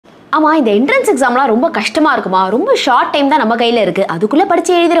ஆமா இந்த என்ட்ரன்ஸ் எக்ஸாம்லாம் ரொம்ப கஷ்டமா இருக்குமா? ரொம்ப ஷார்ட் டைம் தான் நம்ம கையில இருக்கு. அதுக்குள்ள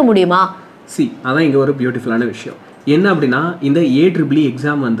படிச்சு எழுதிட முடியுமா? அதான் இங்க ஒரு பியூட்டிஃபுல்லான விஷயம். என்ன அப்படின்னா இந்த AEEE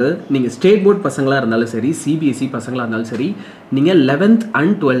எக்ஸாம் வந்து நீங்கள் ஸ்டேட் போர்ட் பசங்களாக இருந்தாலும் சரி, CBSE பசங்களாக இருந்தாலும் சரி, நீங்கள் 11th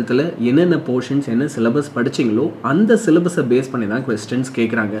and 12th என்னென்ன போர்ஷன்ஸ் என்ன சிலபஸ் படிச்சிங்களோ அந்த சிலபஸை பேஸ் பண்ணி தான் கொஸ்டின்ஸ்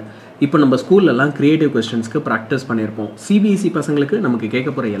கேட்குறாங்க. இப்போ நம்ம ஸ்கூல்லலாம் கிரியேட்டிவ் கொஸ்டின்ஸ்க்கு ப்ராக்டிஸ் பண்ணியிருப்போம். CBSE பசங்களுக்கு நமக்கு கேட்க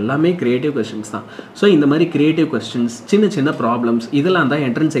போகிற எல்லாமே கிரியேட்டிவ் கொஸ்டின்ஸ் தான். ஸோ இந்த மாதிரி கிரியேட்டிவ் கொஸ்டின்ஸ், சின்ன சின்ன ப்ராப்ளம்ஸ் இதெல்லாம் தான்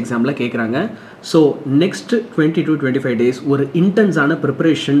என்ட்ரன்ஸ் எக்ஸாமில் கேட்குறாங்க. ஸோ நெக்ஸ்ட் 20 to 25 days ஒரு இன்டென்ஸான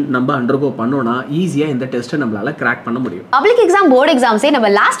ப்ரிப்பரேஷன் நம்ம அண்டர்கோ பண்ணோன்னா ஈஸியாக இந்த டெஸ்ட்டை நம்மளால் கிராக் பண்ண முடியும். பப்ளிக் எக்ஸாம், போர்டு எக்ஸாம்ஸே நம்ம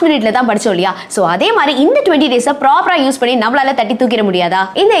லாஸ்ட் மினிட்ல தான் படிச்சோம் இல்லையா? ஸோ அதே மாதிரி இந்த 20 days ப்ராப்பரா யூஸ் பண்ணி நம்மளால தட்டி தூக்கிட முடியாதா?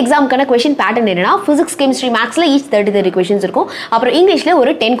 இந்த எக்ஸாமுக்கான கொஸ்டின் பேட்டர்ன் என்னன்னா, பிசிக்ஸ், கெமிஸ்ட்ரி, மேத்ஸ்ல ஈச் 30 கொஸ்டின்ஸ் இருக்கும். அப்புறம் இங்கிலீஷ்ல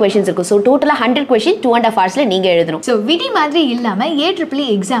ஒரு 10 கொஸ்டின்ஸ் இருக்கும். ஸோ டோட்டலா 100 கொஸ்டின் 2.5 hours நீங்க எழுதணும். ஸோ விடி மாதிரி இல்லாம AEEE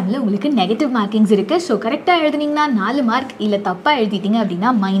எக்ஸாம்ல உங்களுக்கு நெகட்டிவ் மார்க்கிங்ஸ் இருக்கு. ஸோ கரெக்டா எழுதுனீங்கன்னா 4 மார்க், இல்ல தப்பா எழுதிட்டீங்க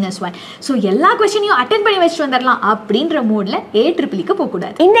அப்படின்னா -1. ஸோ எல்லா கொஸ்டினையும் அட்டென்ட் பண்ணி வச்சுட்டு வந்துடலாம் அப்படின்ற மோட்ல AEEEக்கு போக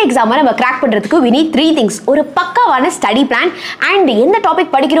கூடாது. இந்த எக்ஸாமை நம்ம கிராக் பண்றதுக்கு we need 3 things. ஒரு பக்காவான ஸ்டடி பிளான், அண்ட் எந்த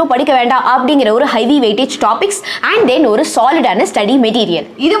டாபிக் படிக்கிறோம் படிக்க வேண்டாம் அப்படிங்கிற ஒரு ஹைவி வெயிட்டேஜ் டாபிக்ஸ், அண்ட் தென் ஒரு சாலிடான ஸ்டடி மெட்டீரியல்.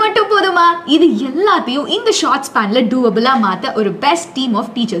 இது மட்டும் போதுமா? இது எல்லாத்தையும் இந்த ஷார்ட் ஸ்பேன்ல டூவபிளா மாத்த ஒரு பெஸ்ட் டீம்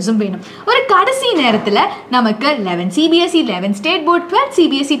ஆஃப் டீச்சர்ஸும் வேணும். ஒரு கடைசி நேரத்துல நமக்கு 11 CBSE, 11 state board, 12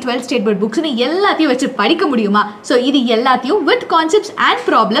 CBSE, 12 state board புக்ஸ்னு எல்லாத்தையும் வச்சு படிக்க முடியுமா? ஸோ இது எல்லாத்தையும் வித் கான்செப்ட்ஸ் அண்ட்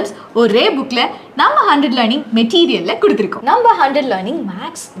ப்ராப்ளம்ஸ் ஒரே புக்ல நம்ம 100 லேர்னிங் மெட்டீரியல்ல கொடுத்துருக்கோம். நம்ம 100 லேர்னிங்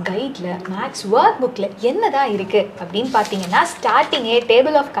மேக்ஸ் கைட்ல, மேக்ஸ் ஒர்க் புக்ல என்னதான் இருக்கு அப்படின்னு பார்த்தீங்கன்னா, ஸ்டார்டிங்கே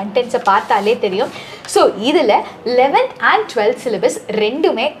டேபிள் ஆஃப் கண்டென்ட்ஸை பார்த்தாலே தெரியும். ஸோ இதில் 11th and 12th சிலபஸ்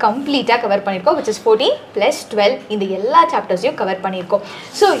ரெண்டுமே கம்ப்ளீட்டாக கவர் பண்ணியிருக்கோம். விச் இஸ் 14 + 12 இந்த எல்லா சாப்டர்ஸையும் கவர் பண்ணியிருக்கோம்.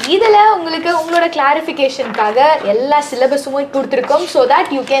 ஸோ இதில் உங்களுக்கு உங்களோட கிளாரிஃபிகேஷனுக்காக எல்லா சிலபஸும் கொடுத்துருக்கோம். So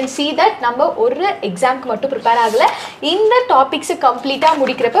that you can see that நம்ம ஒரு எக்ஸாமுக்கு மட்டும் ப்ரிப்பேர் ஆகலை, இந்த டாபிக்ஸை கம்ப்ளீட்டாக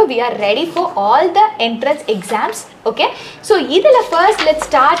முடிக்கிறப்ப we are ready for all the entrance exams. Okay, so இதில் first let's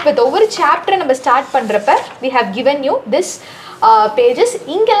start with ஒவ்வொரு சாப்டரை நம்ம ஸ்டார்ட் பண்ணுறப்ப we have given you this pages.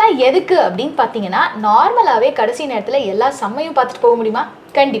 இங்கெல்லாம் எதுக்கு அப்படின்னு பார்த்தீங்கன்னா, நார்மலாகவே கடைசி நேரத்தில் எல்லா சம்மையும் பார்த்துட்டு போக முடியுமா?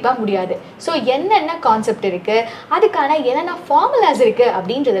 கண்டிப்பாக முடியாது. ஸோ என்னென்ன கான்செப்ட் இருக்குது, அதுக்கான என்னென்ன ஃபார்முலாஸ் இருக்குது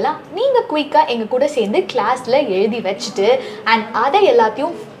அப்படின்றதெல்லாம் நீங்கள் குயிக்காக எங்கள் கூட சேர்ந்து கிளாஸில் எழுதி வச்சுட்டு, அண்ட் அதை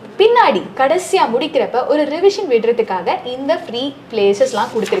எல்லாத்தையும் பின்னாடி கடைசியாக முடிக்கிறப்ப ஒரு ரிவிஷன் விடுறதுக்காக இந்த ஃப்ரீ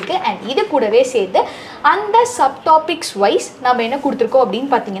பிளேசஸ்லாம் கொடுத்துருக்கு. அண்ட் இது கூடவே சேர்த்து அந்த சப் டாபிக்ஸ் வைஸ் நம்ம என்ன கொடுத்துருக்கோம் அப்படின்னு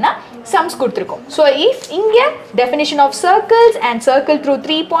பார்த்தீங்கன்னா, சம்ஸ் கொடுத்துருக்கோம். ஸோ இஃப் இங்கே definition of circles and circle through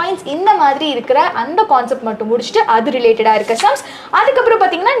 3 points இந்த மாதிரி இருக்கிற அந்த கான்செப்ட் மட்டும் முடிச்சுட்டு அது ரிலேட்டடாக இருக்க சம்ஸ். அதுக்கப்புறம்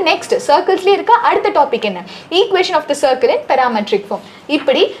பார்த்தீங்கன்னா நெக்ஸ்ட் சர்க்கிள்ஸ்லேயே இருக்க அடுத்த டாபிக் என்ன, equation of the circle in parametric form.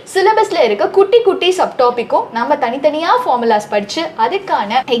 இப்படி சிலபஸில் இருக்க குட்டி குட்டி சப் டாப்பிக்கும் நம்ம தனித்தனியாக ஃபார்முலாஸ் படித்து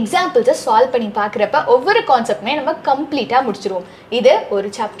அதுக்கான எக்ஸாம்பிள்ஸை சால்வ் பண்ணி பார்க்குறப்ப ஒவ்வொரு கான்செப்டுமே நம்ம கம்ப்ளீட்டாக முடிச்சிருவோம். இது ஒரு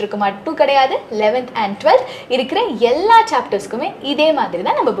சாப்டருக்கு மட்டும் கிடையாது, 11th and 12th இருக்கிற எல்லா சாப்டர்ஸ்க்குமே இதே மாதிரி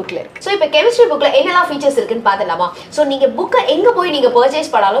தான் நம்ம புக்கில் இருக்குது. ஸோ இப்போ கெமிஸ்ட்ரி புக்கில் என்னெல்லாம் ஃபீச்சர்ஸ் இருக்குன்னு பார்த்துலாமா? ஸோ நீங்கள் புக்கை எங்கே போய் நீங்கள்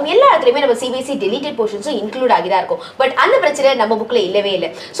பர்ச்சேஸ் பண்ணாலும் எல்லா இடத்துலையுமே நம்ம CBSE டெலிட்டட் போர்ஷன்ஸும் இன்க்ளூட் ஆகி தான் இருக்கும். பட் அந்த பிரச்சனை நம்ம புக்கில் இல்லவே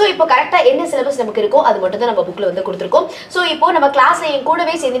இல்லை. ஸோ இப்போ கரெக்டாக என்ன சிலபஸ் நமக்கு இருக்கோ அது மட்டும் தான் நம்ம புக்கில் வந்து கொடுத்துருக்கோம். ஸோ இப்போ நம்ம கிளாஸில்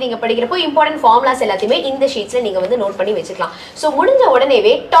கூடவே சேர்ந்து நீங்கள் படிக்கிறப்போ இம்பார்ட்டன்ட் ஃபார்முலாஸ் எல்லாத்தையுமே இந்த ஷீட்ஸில் நீங்கள் வந்து நோட் பண்ணி வச்சுக்கலாம். ஸோ முடிஞ்ச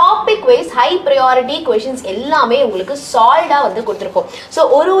உடனேவே topic wise high priority questions எல்லாமே உங்களுக்கு சால்வ்டாக வந்து கொடுத்துருக்கோம். ஸோ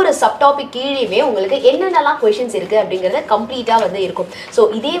ஒரு சப் டாபிக் கீழேயுமே உங்களுக்கு என்னென்னலாம் கொஸ்டின்ஸ் இருக்குது அப்படிங்கிறத கம்ப்ளீட்டாக வந்து இருக்கும். ஸோ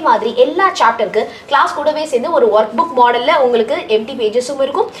இதே மாதிரி எல்லா சாப்டருக்கு கிளாஸ் கூடவே சேர்ந்து ஒரு ஒர்க் புக் மாடலில் உங்களுக்கு எம்டி பேஜஸும்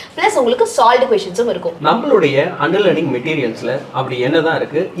இருக்கும், ப்ளஸ் உங்களுக்கு சால்வ்டு கொஸ்டின்ஸும் இருக்கும். நம்மளுடைய அண்டர்லேர்னிங் மெட்டீரியல்ஸில் அப்படி என்னதான்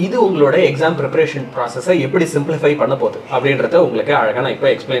இருக்குது, இது உங்களோட எக்ஸாம் ப்ரிப்பரேஷன் ப்ராசஸை எப்படி சிம்பிளிஃபை பண்ண போகுது அப்படின்றத உங்களுக்கு அழகாக நான் இப்போ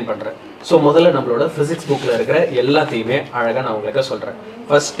எக்ஸ்பிளைன் பண்ணுறேன். ஸோ முதல்ல நம்மளோட ஃபிசிக்ஸ் புக்கில் இருக்கிற எல்லாத்தையுமே அழகாக நான் உங்களுக்கு சொல்கிறேன்.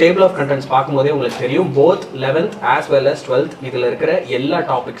 ஃபர்ஸ்ட் டேபிள் ஆஃப் கண்டென்ட்ஸ் பார்க்கும்போதே உங்களுக்கு தெரியும், both 11th as well as 12th இதில் இருக்கிற எல்லா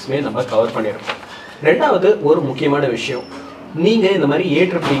டாபிக்ஸுமே நம்ம கவர் பண்ணியிருக்கோம். ரெண்டாவது ஒரு முக்கியமான விஷயம், நீங்கள் இந்த மாதிரி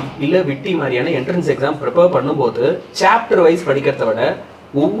AEEE இல்லை விட்டி மாதிரியான என்ட்ரன்ஸ் எக்ஸாம் ப்ரிப்பேர் பண்ணும்போது சாப்டர் வைஸ் படிக்கிறத விட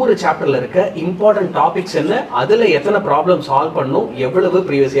ஒவ்வொரு சாப்டரில் இருக்க இம்பார்ட்டன்ட் டாபிக்ஸ் என்ன, அதில் எத்தனை ப்ராப்ளம் சால்வ் பண்ணணும், எவ்வளவு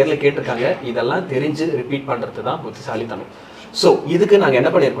ப்ரீவியஸ் இயரில் கேட்டிருக்காங்க, இதெல்லாம் தெரிஞ்சு ரிப்பீட் பண்ணுறது தான் புத்திசாலித்தனம். ஸோ இதுக்கு நாங்கள் என்ன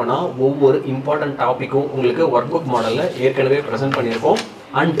பண்ணியிருக்கோம்னா, ஒவ்வொரு இம்பார்ட்டன்ட் டாப்பிக்கும் உங்களுக்கு ஒர்க் புக் மாடலில் ஏற்கனவே ப்ரெசென்ட் பண்ணியிருக்கோம்.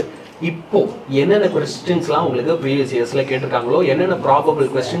 அண்ட் இப்போ என்னென்ன கொஸ்டின்ஸ்லாம் உங்களுக்கு ப்ரீவியஸ் இயர்ஸில் கேட்டிருக்காங்களோ, என்னென்ன ப்ராபபிள்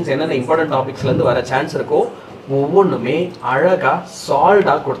கொஸ்டின்ஸ், என்னென்ன இம்பார்ட்டன்ட் டாபிக்ஸ்லேருந்து வர சான்ஸ் இருக்கோ ஒவ்வொன்றுமே அழகாக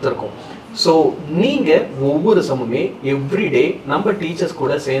சால்வ்டாக கொடுத்துருக்கோம். ஸோ நீங்கள் ஒவ்வொரு சம்முமே எவ்ரிடே நம்ம டீச்சர்ஸ்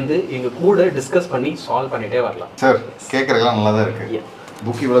கூட சேர்ந்து எங்கள் கூட டிஸ்கஸ் பண்ணி சால்வ் பண்ணிகிட்டே வரலாம். சார் கேட்குறதுலாம் நல்லா தான் இருக்குது.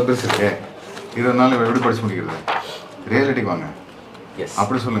 புக் இவ்வளோ பெருசு இருக்கு, 20 நாள் எப்படி படிச்சு முடிக்கிறது? ரியாலிட்டிக்கு வாங்க.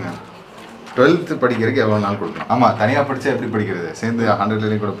 அப்படி சொல்லுங்கள். 12th படிக்கிறதுக்கு எவ்வளோ நாள் கொடுக்கணும்? ஆமாம், தனியாக படித்தா எப்படி படிக்கிறது? சேர்ந்து 100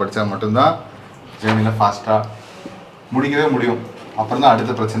 லேர்னிங் கூட படித்தா மட்டும்தான் ஜேர்னியில் ஃபாஸ்ட்டாக முடிக்கவே முடியும். அப்புறம் தான்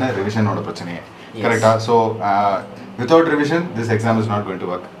அடுத்த பிரச்சனை ரிவிஷனோட பிரச்சனையே. கரெக்டா? So without revision this exam is not going to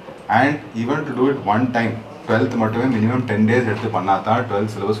work. And even to do it one time 12th மட்டுமே மினிமம் 10 days எடுத்து பண்ணால் தான்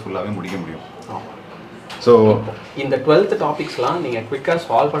 12th சிலபஸ் ஃபுல்லாகவே முடிக்க முடியும். ஸோ இந்த 12th டாபிக்ஸ்லாம் நீங்கள் குவிக்காக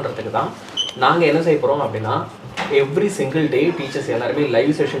சால்வ் பண்ணுறதுக்கு தான் நாங்கள் என்ன செய்ய போகிறோம் அப்படின்னா எவ்ரி சிங்கிள் டே டீச்சர்ஸ் எல்லாருமே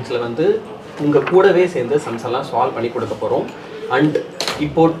லைவ் செஷன்ஸில் வந்து உங்கள் கூடவே சேர்ந்து சம்ஸ் எல்லாம் சால்வ் பண்ணி கொடுக்க போகிறோம். அண்ட்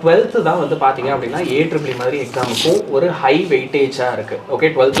இப்போது 12th தான் வந்து பார்த்தீங்க அப்படின்னா AEEE மாதிரி எக்ஸாமுக்கும் ஒரு ஹை வெயிட்டேஜாக இருக்குது. ஓகே,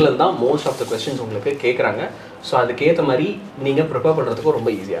 12th தான் மோஸ்ட் ஆஃப் த கொஸ்டின்ஸ் உங்களுக்கு கேட்குறாங்க. ஸோ அதுக்கேற்ற மாதிரி நீங்கள் ப்ரிப்பேர் பண்ணுறதுக்கும் ரொம்ப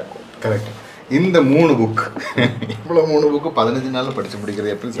ஈஸியாக இருக்கும். கரெக்ட். இந்த 3 புக் இவ்வளோ 3 புக்கு 15 நாளில் படித்து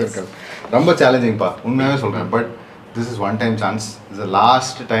முடிக்கிறது எப்படி சார் இருக்காது? ரொம்ப சேலஞ்சிங்ப்பா, உண்மையாகவே சொல்கிறேன். But this is one time chance. Is the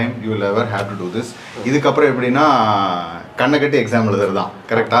last time you will ever have to do this. இதுக்கப்புறம் எப்படின்னா கண்ணை கட்டி எக்ஸாம் எழுதுறது தான்.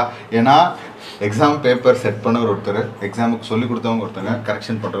 கரெக்டாக? ஏன்னா எக்ஸாம் பேப்பர் செட் பண்ண ஒருத்தர், எக்ஸாமுக்கு சொல்லிக் கொடுத்தவங்க ஒருத்தங்க,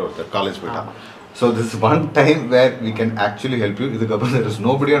 கரெக்ஷன் பண்ணுற ஒருத்தர் காலேஜ் போயிட்டா. So this one time where we can actually help you. இதுக்கப்புறம் there is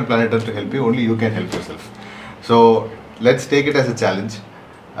nobody on planet Earth to help you, only you can help yourself. So let's take it as a challenge.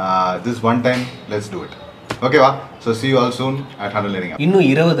 This one time, let's do it. ஓகேவா? So see you all soon at HARDER Learning. இன்னும்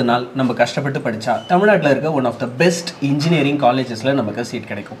 20 நாள் நம்ம கஷ்டப்பட்டு படித்தா தமிழ்நாட்டில் இருக்க one of the best engineering காலேஜஸில் நமக்கு சீட்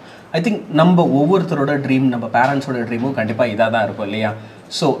கிடைக்கும். ஐ திங்க் நம்ம ஒவ்வொருத்தரோட ட்ரீம், நம்ம பேரண்ட்ஸோட ட்ரீமும் கண்டிப்பாக இதாக தான் இருக்கும் இல்லையா?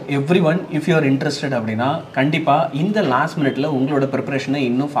 So every one if you are interested அப்படின்னா கண்டிப்பாக இந்த லாஸ்ட் மினிட்ல உங்களோட ப்ரிப்பரேஷனை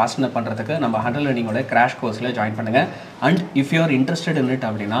இன்னும் ஃபாஸ்டர் பண்ணுறதுக்கு நம்ம HARDER Learningோட கிராஷ் கோர்ஸில் ஜாயின் பண்ணுங்கள். And if you are interested in it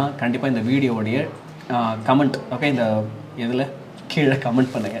அப்படின்னா கண்டிப்பாக இந்த வீடியோடைய கமெண்ட், ஓகே, இந்த இதில் கீழே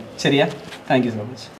கமெண்ட் பண்ணுங்கள். சரியா? Thank you so much.